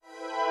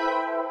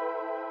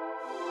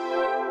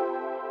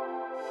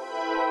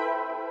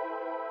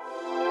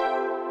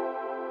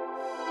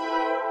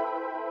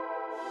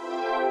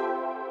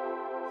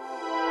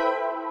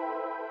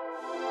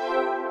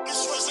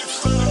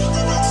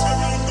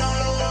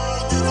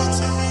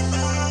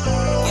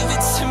Give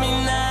it to me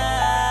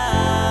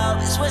now.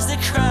 This was the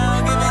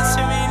crown. Give it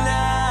to me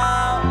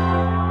now.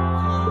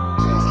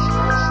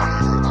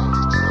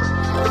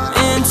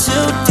 In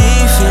too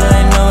deep, feel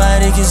like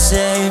nobody can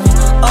save me.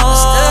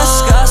 Still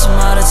scars from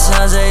all the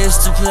times they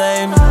used to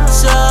play me.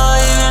 So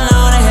even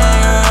though they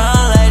hang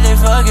around like they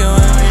fucking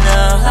with me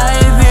now, I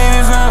ain't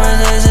baby from a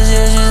distance,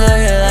 yeah, she's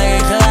looking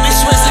like a clown. This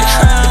was the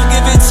crown.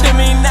 Give it to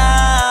me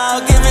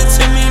now. Give it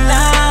to me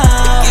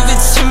now. Give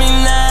it to me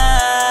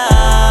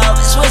now.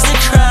 This was the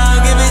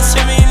crown. Give it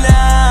to me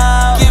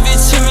now. Give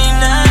it to me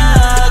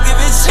now. Give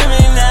it to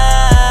me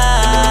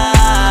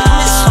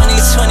now. It's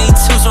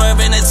 2022, so I've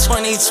been in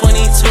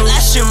 2022.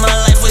 Last year my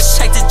life was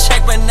check to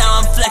check, but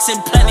now I'm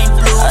flexing plenty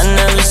blue. I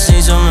never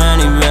seen so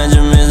many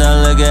Benjamins, now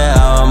look at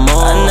how I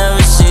move. I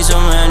never seen so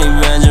many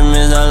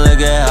Benjamins, now look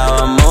at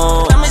how I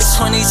move. I'm in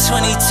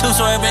 2022,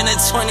 so I've been in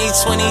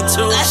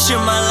 2022. Last year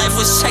my life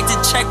was check to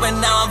check, but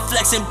now I'm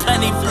flexing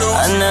plenty blue.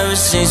 I never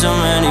seen so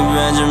many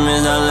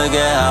Benjamins, now look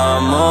at how I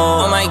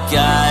move. Oh my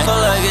god, pull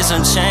up, get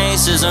some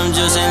change, to some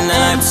juice and then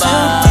I buy.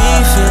 Too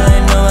deep, feel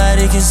like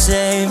nobody can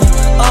save me.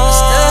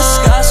 Still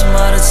scars from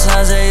all the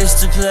times they used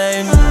to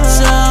play me.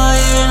 So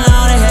even